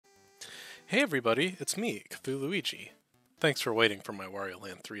Hey everybody, it's me, Luigi. Thanks for waiting for my Wario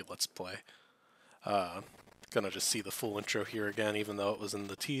Land 3 Let's Play. Uh, Gonna just see the full intro here again, even though it was in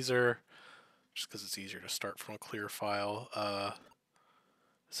the teaser, just because it's easier to start from a clear file.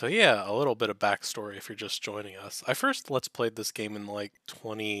 So yeah, a little bit of backstory if you're just joining us. I first Let's Played this game in like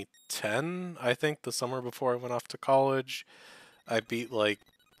 2010, I think, the summer before I went off to college. I beat like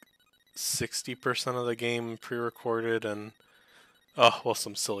 60% of the game pre-recorded, and oh, well,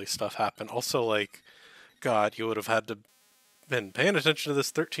 some silly stuff happened. Also, like, God, you would have had to been paying attention to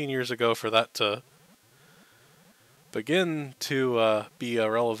this 13 years ago for that to begin to be a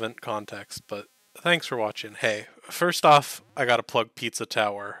relevant context, but thanks for watching. Hey, first off, I gotta plug Pizza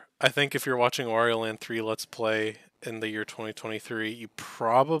Tower. I think if you're watching Wario Land 3 Let's Play in the year 2023, you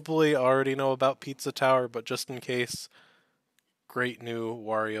probably already know about Pizza Tower, but just in case, great new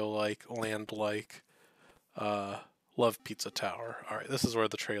Wario-like, land-like, love Pizza Tower. Alright, this is where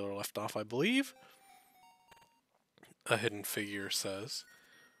the trailer left off, I believe. A hidden figure says,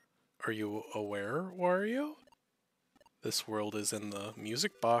 "Are you aware, Wario? This world is in the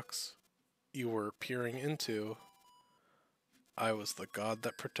music box you were peering into. I was the god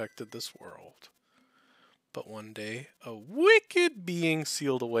that protected this world. But one day, a wicked being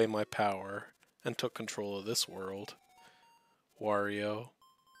sealed away my power and took control of this world. Wario,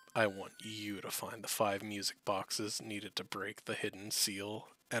 I want you to find the 5 music boxes needed to break the hidden seal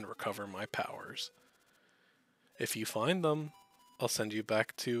and recover my powers. If you find them, I'll send you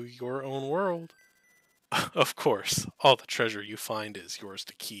back to your own world. Of course, all the treasure you find is yours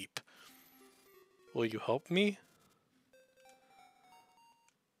to keep. Will you help me?"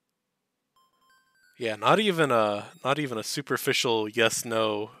 Yeah, not even a superficial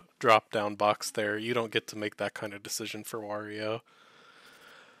yes/no drop-down box there. You don't get to make that kind of decision for Wario.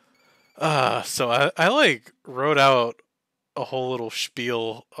 So I like wrote out a whole little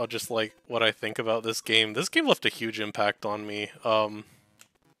spiel of just like what I think about this game. This game left a huge impact on me. I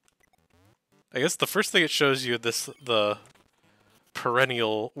guess the first thing it shows you the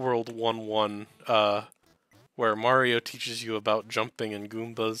perennial World 1-1, where Mario teaches you about jumping and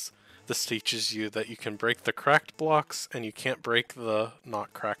Goombas. This teaches you that you can break the cracked blocks, and you can't break the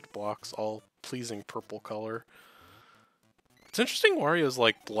not cracked blocks, all pleasing purple color. It's interesting Wario's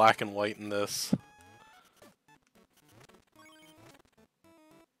like black and white in this.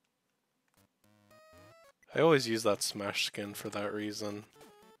 I always use that Smash skin for that reason.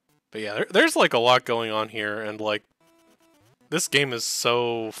 But yeah, there's like a lot going on here, and like, this game is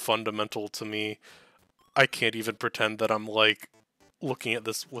so fundamental to me. I can't even pretend that I'm like looking at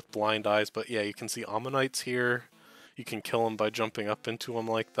this with blind eyes, but yeah, you can see Ammonites here. You can kill them by jumping up into them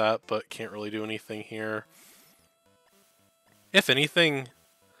like that, but can't really do anything here. If anything,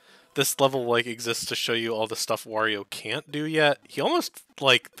 this level like exists to show you all the stuff Wario can't do yet. He almost,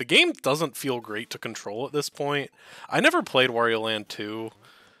 like, the game doesn't feel great to control at this point. I never played Wario Land 2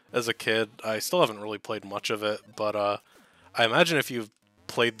 as a kid. I still haven't really played much of it, but I imagine if you've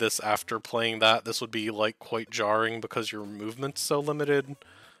played this after playing that, this would be like quite jarring because your movement's so limited.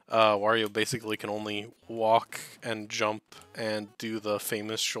 Wario basically can only walk and jump and do the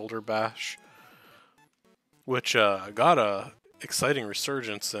famous shoulder bash, which got a exciting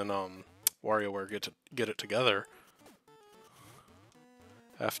resurgence in WarioWare Get It Together.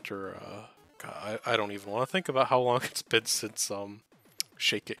 After God, I don't even want to think about how long it's been since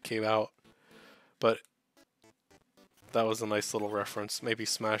Shake It came out, but that was a nice little reference. Maybe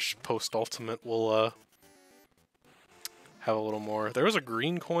Smash Post Ultimate will have a little more. There was a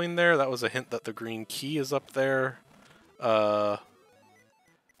green coin there. That was a hint that the green key is up there.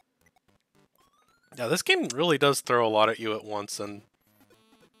 Yeah, this game really does throw a lot at you at once, and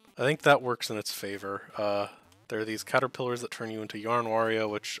I think that works in its favor. There are these caterpillars that turn you into Yarn Wario,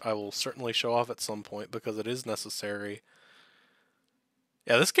 which I will certainly show off at some point because it is necessary.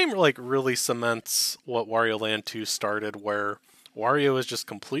 Yeah, this game like really cements what Wario Land 2 started, where Wario is just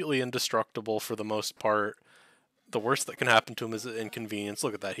completely indestructible for the most part. The worst that can happen to him is inconvenience.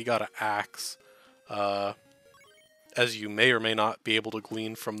 Look at that, he got an axe. As you may or may not be able to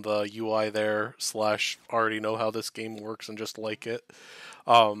glean from the UI there, / already know how this game works and just like it.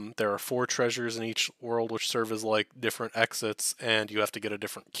 There are 4 treasures in each world which serve as like different exits, and you have to get a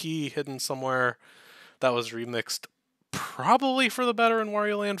different key hidden somewhere. That was remixed probably for the better in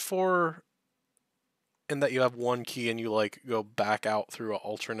Wario Land 4, in that you have one key and you like go back out through an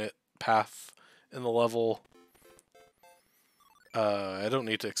alternate path in the level. I don't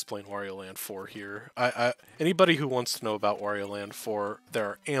need to explain Wario Land 4 here. Anybody who wants to know about Wario Land 4, there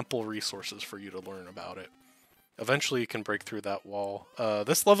are ample resources for you to learn about it. Eventually you can break through that wall.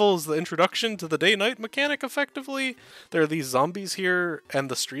 This level is the introduction to the day-night mechanic, effectively. There are these zombies here, and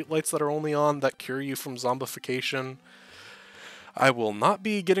the streetlights that are only on that cure you from zombification. I will not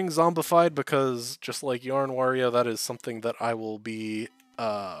be getting zombified because, just like Yarn Wario, that is something that I will be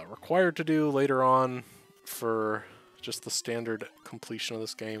required to do later on for just the standard completion of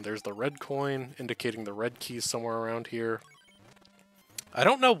this game. There's the red coin, indicating the red keys somewhere around here. I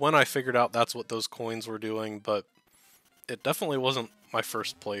don't know when I figured out that's what those coins were doing, but it definitely wasn't my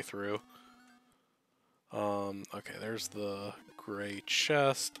first playthrough. Okay, there's the gray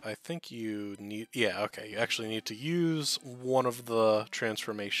chest. I think you need... Yeah, okay, you actually need to use one of the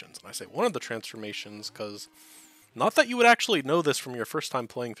transformations. And I say one of the transformations because... Not that you would actually know this from your first time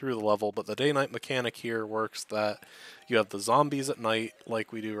playing through the level, but the day-night mechanic here works that you have the zombies at night,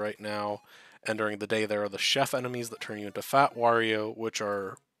 like we do right now, and during the day there are the chef enemies that turn you into Fat Wario, which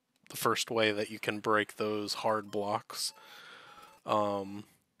are the first way that you can break those hard blocks. And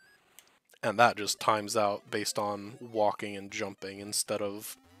that just times out based on walking and jumping instead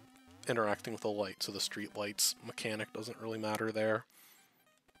of interacting with the light, so the street lights mechanic doesn't really matter there.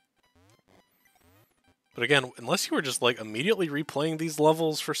 But again, unless you were just like immediately replaying these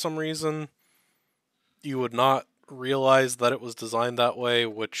levels for some reason, you would not realize that it was designed that way,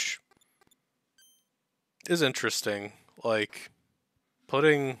 which is interesting. Like,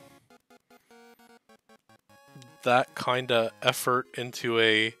 putting that kind of effort into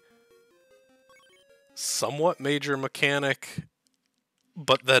a somewhat major mechanic,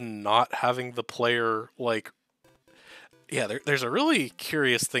 but then not having the player, like... Yeah, there's a really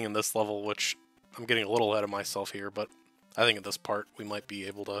curious thing in this level, which I'm getting a little ahead of myself here, but I think in this part we might be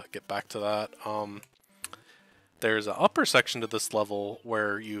able to get back to that. There's an upper section to this level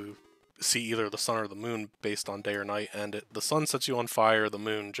where you see either the sun or the moon based on day or night, and the sun sets you on fire, the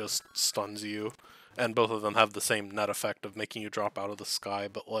moon just stuns you, and both of them have the same net effect of making you drop out of the sky,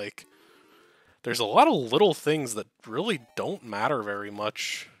 but like, there's a lot of little things that really don't matter very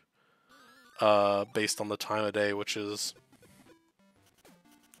much based on the time of day, which is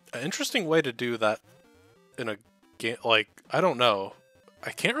an interesting way to do that in a game. Like, I don't know.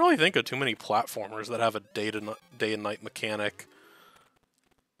 I can't really think of too many platformers that have a day and night mechanic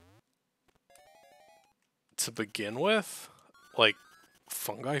to begin with. Like,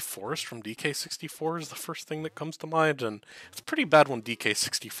 Fungi Forest from DK64 is the first thing that comes to mind, and it's pretty bad when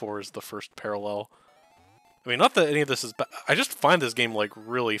DK64 is the first parallel. I mean, not that any of this is bad. I just find this game, like,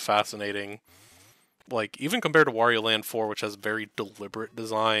 really fascinating. Like, even compared to Wario Land 4, which has very deliberate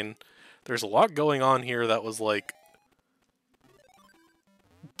design, there's a lot going on here that was, like,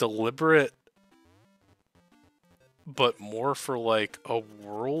 deliberate, but more for, like, a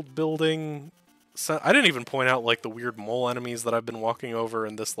world-building... I didn't even point out, like, the weird mole enemies that I've been walking over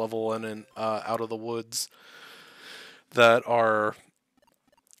in this level and in Out of the Woods that are...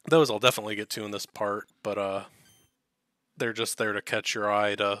 Those I'll definitely get to in this part, but they're just there to catch your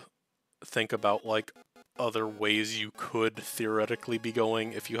eye, to think about, like, other ways you could theoretically be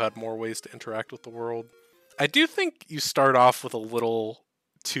going if you had more ways to interact with the world. I do think you start off with a little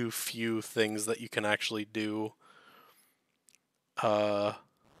too few things that you can actually do.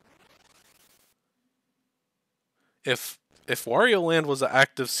 If Wario Land was an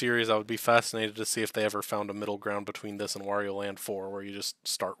active series, I would be fascinated to see if they ever found a middle ground between this and Wario Land 4, where you just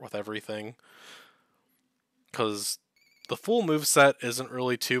start with everything. Because the full moveset isn't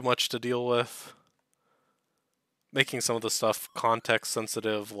really too much to deal with. Making some of the stuff context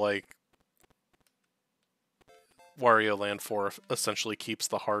sensitive, like Wario Land 4 essentially keeps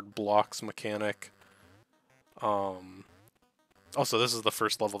the hard blocks mechanic. Also, this is the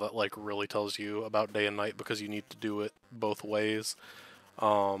first level that, like, really tells you about day and night because you need to do it both ways.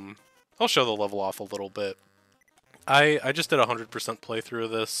 I'll show the level off a little bit. I just did a 100% playthrough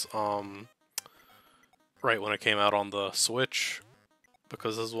of this right when it came out on the Switch,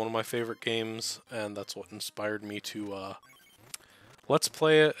 because this is one of my favorite games, and that's what inspired me to let's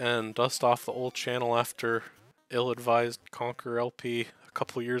play it and dust off the old channel after ill-advised Conquer LP a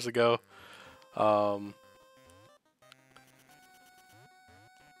couple years ago.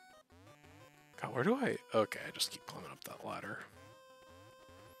 God, where do I... Okay, I just keep climbing up that ladder.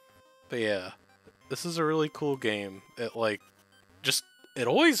 But yeah, this is a really cool game. It, like, just... It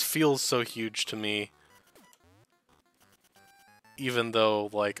always feels so huge to me. Even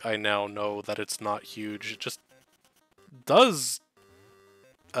though, like, I now know that it's not huge. It just does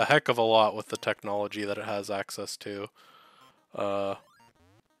a heck of a lot with the technology that it has access to.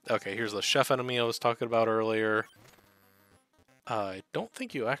 Okay, here's the chef enemy I was talking about earlier. I don't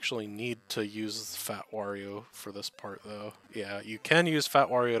think you actually need to use Fat Wario for this part, though. Yeah, you can use Fat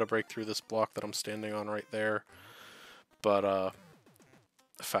Wario to break through this block that I'm standing on right there, but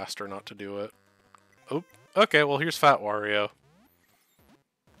faster not to do it. Oh, okay, well here's Fat Wario.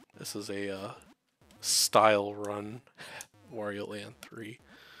 This is a style run, Wario Land 3.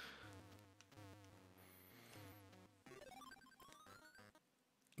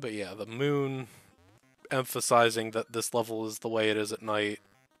 But yeah, the moon emphasizing that this level is the way it is at night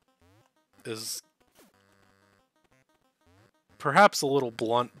is perhaps a little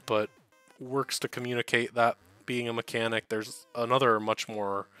blunt, but works to communicate that being a mechanic. There's another much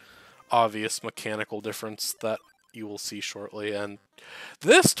more obvious mechanical difference that you will see shortly, and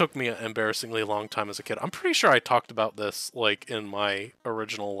this took me an embarrassingly long time as a kid. I'm pretty sure I talked about this like in my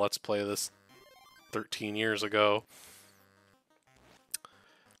original Let's Play this 13 years ago.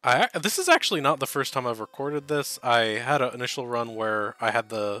 This is actually not the first time I've recorded this. I had an initial run where I had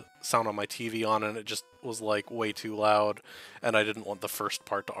the sound on my TV on and it just was like way too loud, and I didn't want the first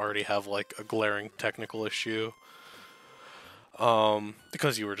part to already have like a glaring technical issue.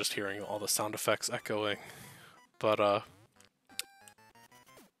 Because you were just hearing all the sound effects echoing. But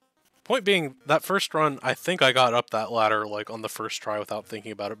point being, that first run, I think I got up that ladder like on the first try without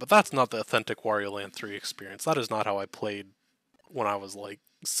thinking about it, but that's not the authentic Wario Land 3 experience. That is not how I played when I was like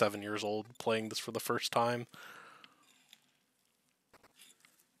 7 years old playing this for the first time.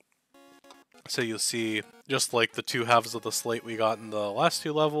 So you'll see, just like the two halves of the slate we got in the last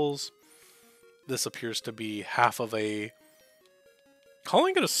two levels, this appears to be half of a...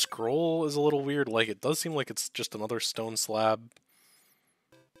 Calling it a scroll is a little weird, like it does seem like it's just another stone slab.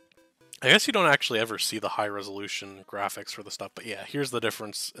 I guess you don't actually ever see the high resolution graphics for the stuff, but yeah, here's the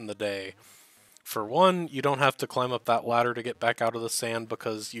difference in the day. For one, you don't have to climb up that ladder to get back out of the sand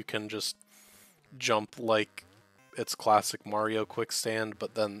because you can just jump like it's classic Mario quickstand,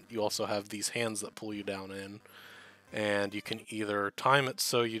 but then you also have these hands that pull you down in. And you can either time it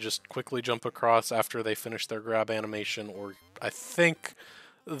so you just quickly jump across after they finish their grab animation, or I think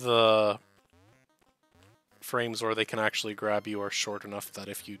the frames where they can actually grab you are short enough that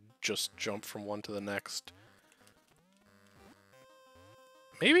if you just jump from one to the next...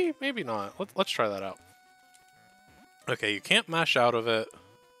 Maybe not. Let's try that out. Okay, you can't mash out of it.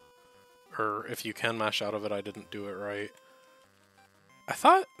 Or if you can mash out of it, I didn't do it right. I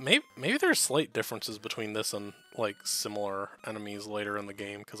thought maybe there's slight differences between this and like similar enemies later in the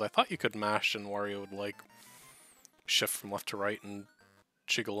game, because I thought you could mash and Wario would like shift from left to right and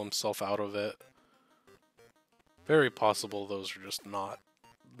jiggle himself out of it. Very possible those are just not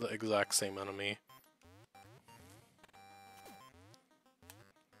the exact same enemy.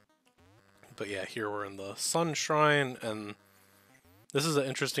 But yeah, here we're in the Sun Shrine, and this is an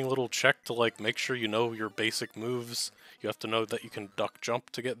interesting little check to like make sure you know your basic moves. You have to know that you can duck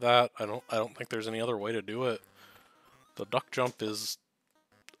jump to get that. I don't think there's any other way to do it. The duck jump is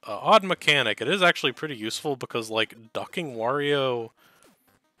an odd mechanic. It is actually pretty useful because like ducking Wario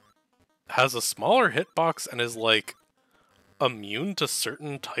has a smaller hitbox and is like immune to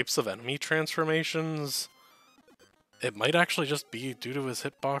certain types of enemy transformations. It might actually just be due to his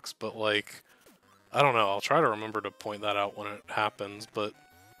hitbox, but like, I don't know. I'll try to remember to point that out when it happens, but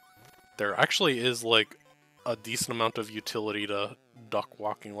there actually is like a decent amount of utility to duck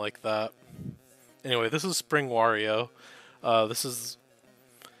walking like that. Anyway, this is Spring Wario. This is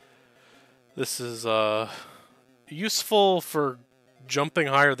useful for jumping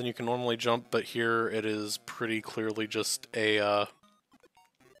higher than you can normally jump, but here it is pretty clearly just a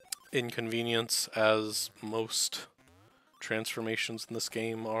inconvenience, as most transformations in this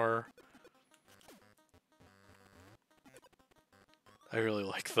game are. I really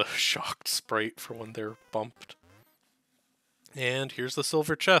like the shocked sprite for when they're bumped. And here's the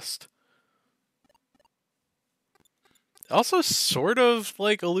silver chest. It also sort of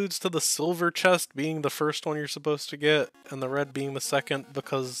like alludes to the silver chest being the first one you're supposed to get, and the red being the second,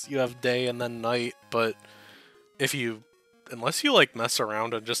 because you have day and then night, but unless you like mess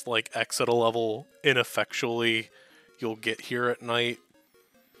around and just like exit a level ineffectually, you'll get here at night.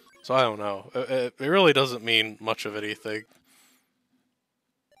 So I don't know. It really doesn't mean much of anything.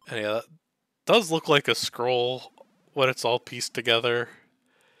 And yeah, that does look like a scroll when it's all pieced together.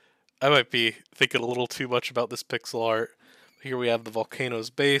 I might be thinking a little too much about this pixel art. Here we have the volcano's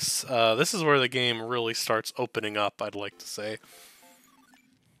base. This is where the game really starts opening up, I'd like to say.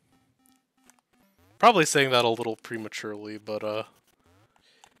 Probably saying that a little prematurely, but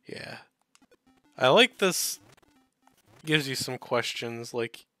yeah. I like this. Gives you some questions,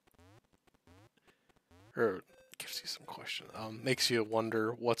 like... Or gives you some questions. Makes you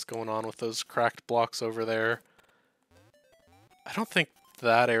wonder what's going on with those cracked blocks over there. I don't think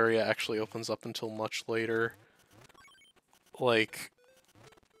that area actually opens up until much later. Like,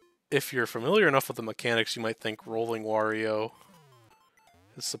 if you're familiar enough with the mechanics, you might think rolling Wario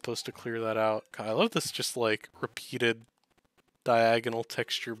is supposed to clear that out. God, I love this just like repeated diagonal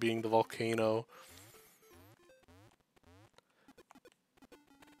texture being the volcano.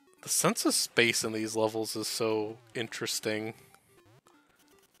 The sense of space in these levels is so interesting.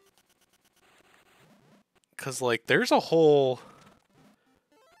 Because, like, there's a whole...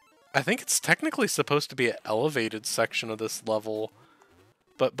 I think it's technically supposed to be an elevated section of this level,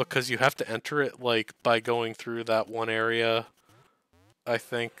 but because you have to enter it, like, by going through that one area, I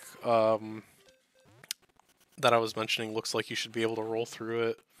think, that I was mentioning looks like you should be able to roll through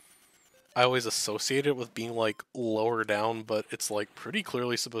it. I always associate it with being, like, lower down, but it's, like, pretty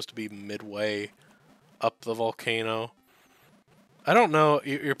clearly supposed to be midway up the volcano. I don't know,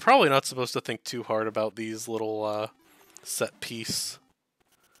 you're probably not supposed to think too hard about these little, set piece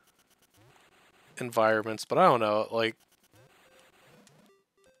environments, but I don't know, like,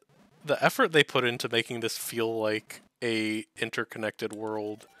 the effort they put into making this feel like a interconnected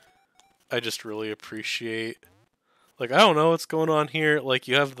world, I just really appreciate. Like, I don't know what's going on here. Like,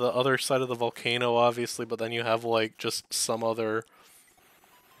 you have the other side of the volcano, obviously, but then you have, like, just some other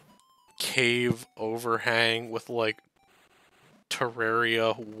cave overhang with, like,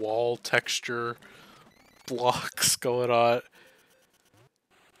 Terraria wall texture blocks going on.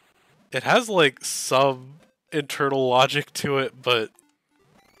 It has, like, some internal logic to it, but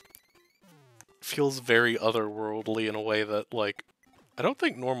feels very otherworldly in a way that, like, I don't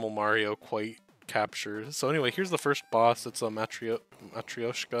think normal Mario quite captures. So anyway, here's the first boss. It's a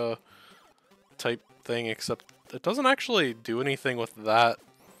Matryoshka type thing, except it doesn't actually do anything with that.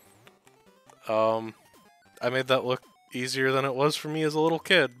 I made that look easier than it was for me as a little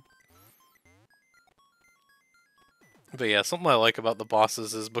kid. But yeah, something I like about the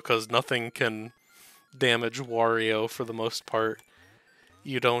bosses is because nothing can damage Wario for the most part.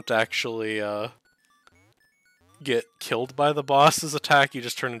 You don't actually, get killed by the boss's attack, you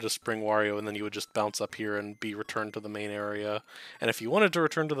just turn into Spring Wario, and then you would just bounce up here and be returned to the main area. And if you wanted to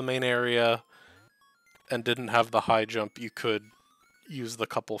return to the main area and didn't have the high jump, you could use the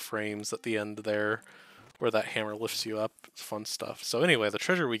couple frames at the end there where that hammer lifts you up. It's fun stuff. So anyway, the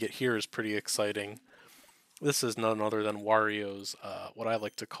treasure we get here is pretty exciting. This is none other than Wario's, what I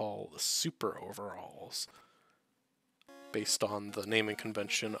like to call the super overalls, based on the naming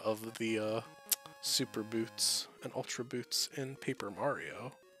convention of the super boots and ultra boots in Paper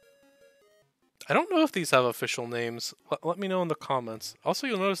Mario. I don't know if these have official names. Let me know in the comments. Also,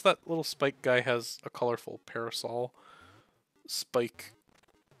 you'll notice that little Spike guy has a colorful parasol spike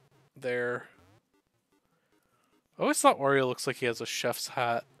there. I always thought Wario looks like he has a chef's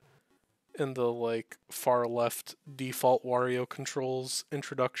hat in the, like, far left default Wario controls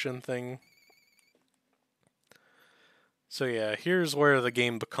introduction thing. So yeah, here's where the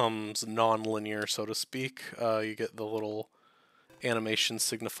game becomes non-linear, so to speak. You get the little animation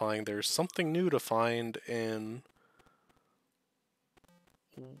signifying there's something new to find in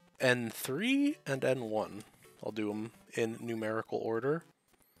N3 and N1. I'll do them in numerical order.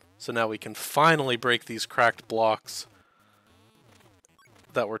 So now we can finally break these cracked blocks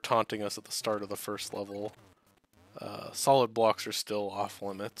that were taunting us at the start of the first level. Solid blocks are still off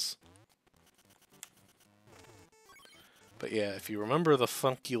limits. But yeah, if you remember the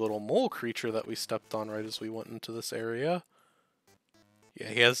funky little mole creature that we stepped on right as we went into this area, yeah,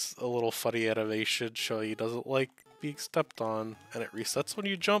 he has a little funny animation showing he doesn't like being stepped on, and it resets when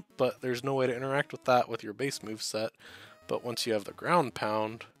you jump, but there's no way to interact with that with your base moveset. But once you have the ground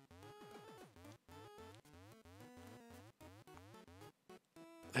pound,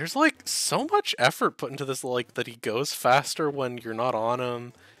 there's like so much effort put into this, like that he goes faster when you're not on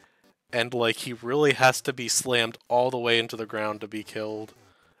him. And, like, he really has to be slammed all the way into the ground to be killed.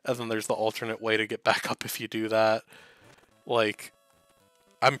 And then there's the alternate way to get back up if you do that. Like,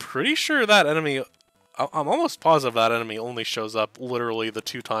 I'm pretty sure that enemy... I'm almost positive that enemy only shows up literally the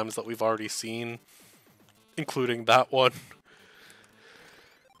 2 times that we've already seen. Including that one.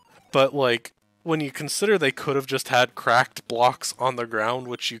 But, like, when you consider they could have just had cracked blocks on the ground,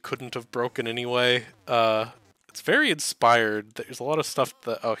 which you couldn't have broken anyway, it's very inspired. There's a lot of stuff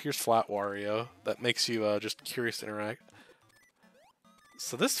that... Oh, here's Flat Wario. That makes you just curious to interact.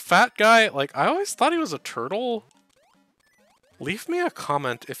 So this fat guy, like, I always thought he was a turtle. Leave me a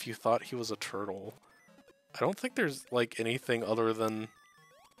comment if you thought he was a turtle. I don't think there's, like, anything other than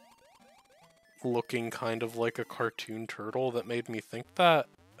looking kind of like a cartoon turtle that made me think that.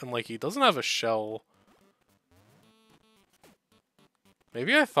 And, like, he doesn't have a shell.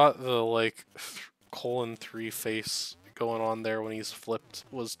 Maybe I thought the, like... :3 face going on there when he's flipped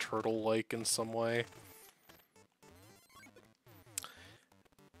was turtle-like in some way.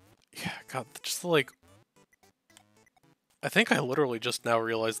 Yeah, God, just like... I think I literally just now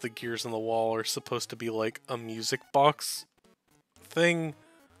realized the gears in the wall are supposed to be like a music box thing.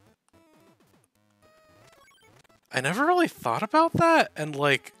 I never really thought about that, and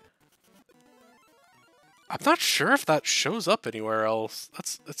like... I'm not sure if that shows up anywhere else.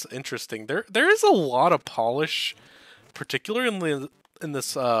 That's interesting. There is a lot of polish, particularly in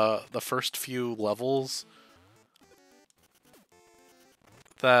this the first few levels,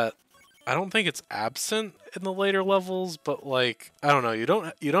 that I don't think it's absent in the later levels, but like I don't know, you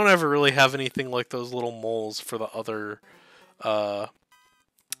don't ever really have anything like those little moles for the other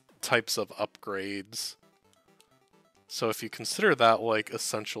types of upgrades. So if you consider that like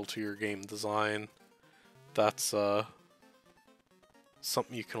essential to your game design, that's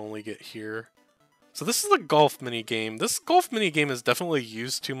something you can only get here. So this is the golf minigame. This golf minigame is definitely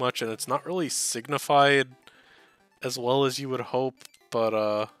used too much, and it's not really signified as well as you would hope,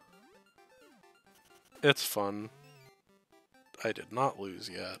 but it's fun. I did not lose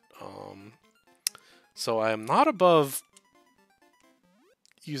yet. So I am not above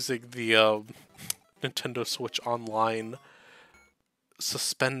using the Nintendo Switch Online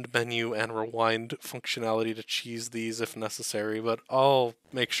suspend menu and rewind functionality to cheese these if necessary, but I'll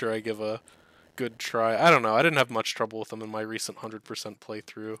make sure I give a good try. I don't know, I didn't have much trouble with them in my recent 100%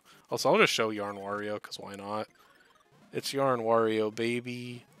 playthrough. Also, I'll just show Yarn Wario, because why not? It's Yarn Wario,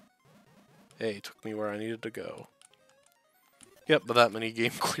 baby. Hey, took me where I needed to go. Yep, but that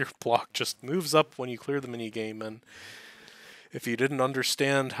minigame clear block just moves up when you clear the minigame, and if you didn't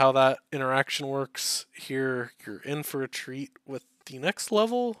understand how that interaction works, here you're in for a treat with the next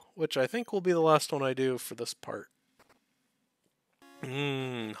level, which I think will be the last one I do for this part.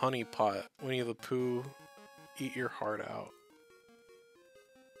 Honey pot. Winnie the Pooh, eat your heart out.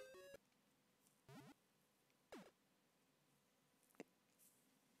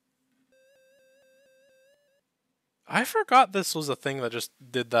 I forgot this was a thing that just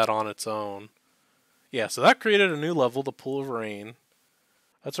did that on its own. Yeah, so that created a new level, the Pool of Rain.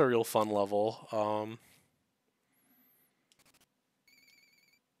 That's a real fun level.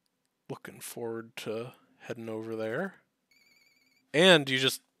 Looking forward to heading over there. And you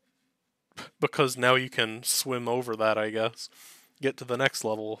just, because now you can swim over that, I guess, get to the next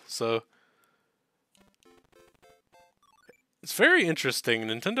level, so... It's very interesting.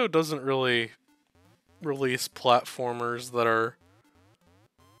 Nintendo doesn't really release platformers that are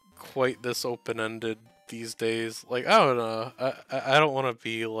quite this open-ended these days. Like, I don't know, I don't want to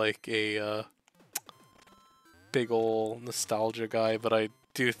be like a big ol' nostalgia guy, but I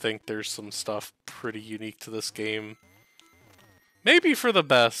do think there's some stuff pretty unique to this game. Maybe for the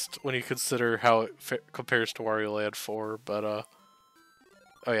best when you consider how it compares to Wario Land 4, but oh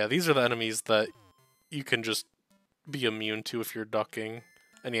yeah, these are the enemies that you can just be immune to if you're ducking.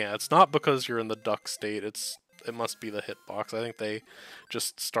 And yeah, it's not because you're in the duck state, it must be the hitbox. I think they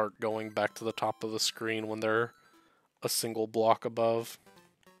just start going back to the top of the screen when they're a single block above.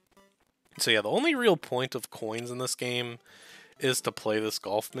 So yeah, the only real point of coins in this game is to play this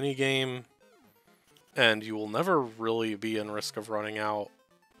golf minigame, and you will never really be in risk of running out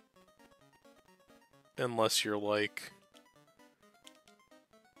unless you're like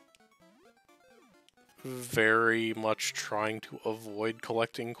very much trying to avoid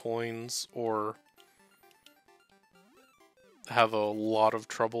collecting coins or have a lot of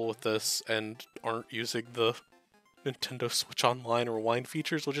trouble with this and aren't using the Nintendo Switch Online rewind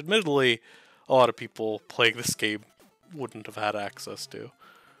features, which admittedly a lot of people playing this game wouldn't have had access to.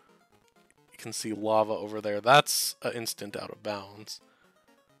 You can see lava over there. That's an instant out of bounds.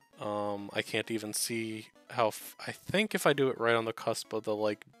 I can't even see how... I think if I do it right on the cusp of the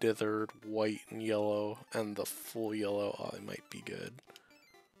like dithered white and yellow and the full yellow, it might be good.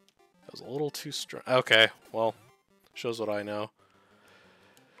 That was a little too strong. Okay, well, shows what I know.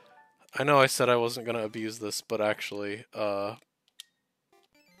 I know I said I wasn't going to abuse this, but actually,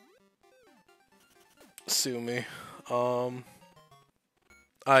 sue me.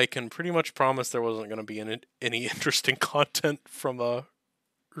 I can pretty much promise there wasn't going to be any interesting content from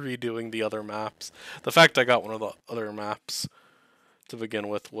redoing the other maps. The fact I got one of the other maps to begin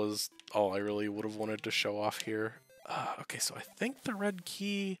with was all I really would have wanted to show off here. Okay, so I think the red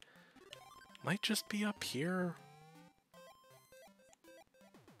key might just be up here.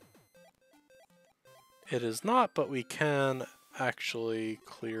 It is not, but we can actually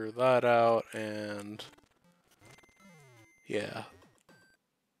clear that out, and yeah.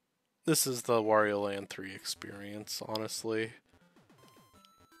 This is the Wario Land 3 experience, honestly.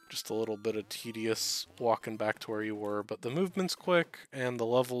 Just a little bit of tedious walking back to where you were, but the movement's quick and the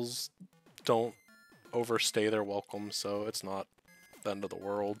levels don't overstay their welcome, so it's not the end of the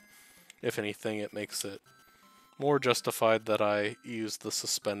world. If anything, it makes it more justified that I use the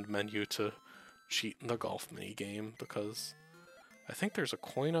suspend menu to cheat in the golf minigame, because I think there's a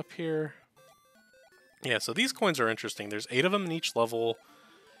coin up here. Yeah, so these coins are interesting. There's 8 of them in each level.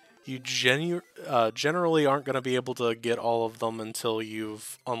 You generally aren't going to be able to get all of them until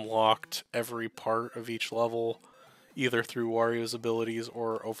you've unlocked every part of each level, either through Wario's abilities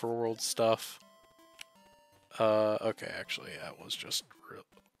or overworld stuff. Okay, actually, that was just real.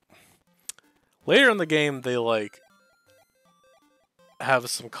 Later in the game, they, like,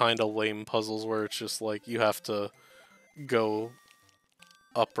 have some kind of lame puzzles where it's just, like, you have to go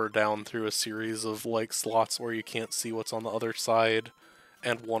up or down through a series of, like, slots where you can't see what's on the other side,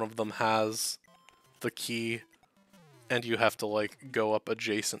 and one of them has the key, and you have to, like, go up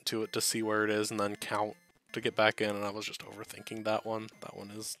adjacent to it to see where it is and then count to get back in, and I was just overthinking that one. That one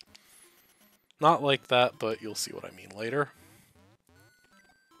is not like that, but you'll see what I mean later.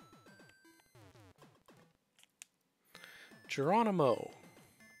 Geronimo.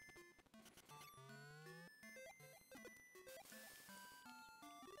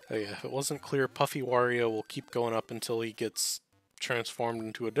 Oh yeah, if it wasn't clear, Puffy Wario will keep going up until he gets transformed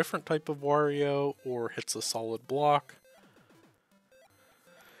into a different type of Wario or hits a solid block.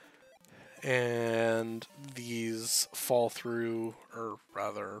 And these fall through, or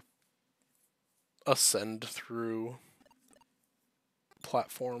rather, ascend through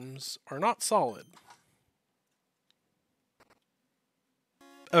platforms are not solid.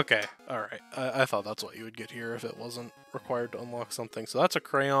 Okay, alright. I thought that's what you would get here if it wasn't required to unlock something. So that's a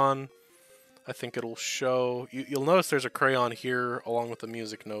crayon. I think it'll show... You'll notice there's a crayon here along with the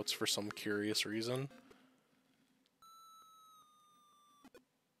music notes for some curious reason.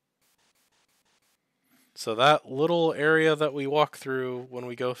 So that little area that we walk through when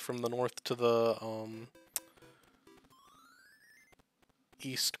we go from the north to the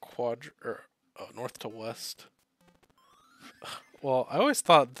east quadrant, or north to west. Well, I always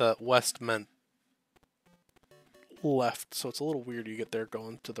thought that west meant left, so it's a little weird you get there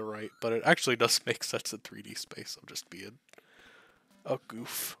going to the right, but it actually does make sense in 3D space. I'm just being a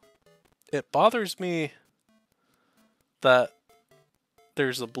goof. It bothers me that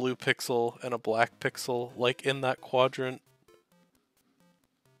there's a blue pixel and a black pixel, like, in that quadrant.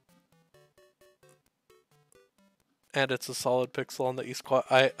 And it's a solid pixel on the east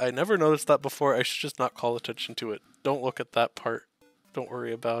quadrant. I never noticed that before. I should just not call attention to it. Don't look at that part. Don't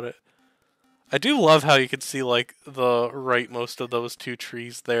worry about it. I do love how you can see, like, the rightmost of those two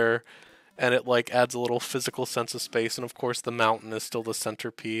trees there, and it, like, adds a little physical sense of space, and of course the mountain is still the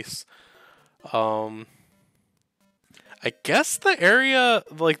centerpiece. I guess the area,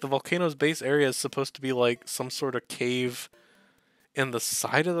 like, the volcano's base area is supposed to be, like, some sort of cave in the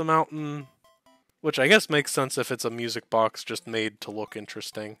side of the mountain, which I guess makes sense if it's a music box just made to look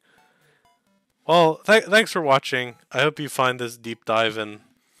interesting. Well, thanks for watching. I hope you find this deep dive in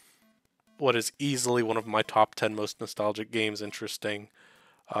what is easily one of my top 10 most nostalgic games interesting.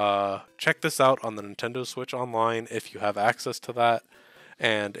 Check this out on the Nintendo Switch Online if you have access to that,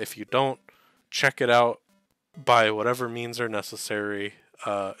 and if you don't, check it out by whatever means are necessary.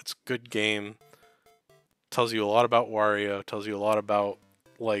 It's a good game. Tells you a lot about Wario, tells you a lot about,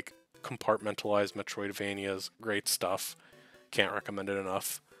 like, compartmentalized Metroidvanias. Great stuff. Can't recommend it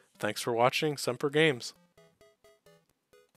enough. Thanks for watching Semper Games.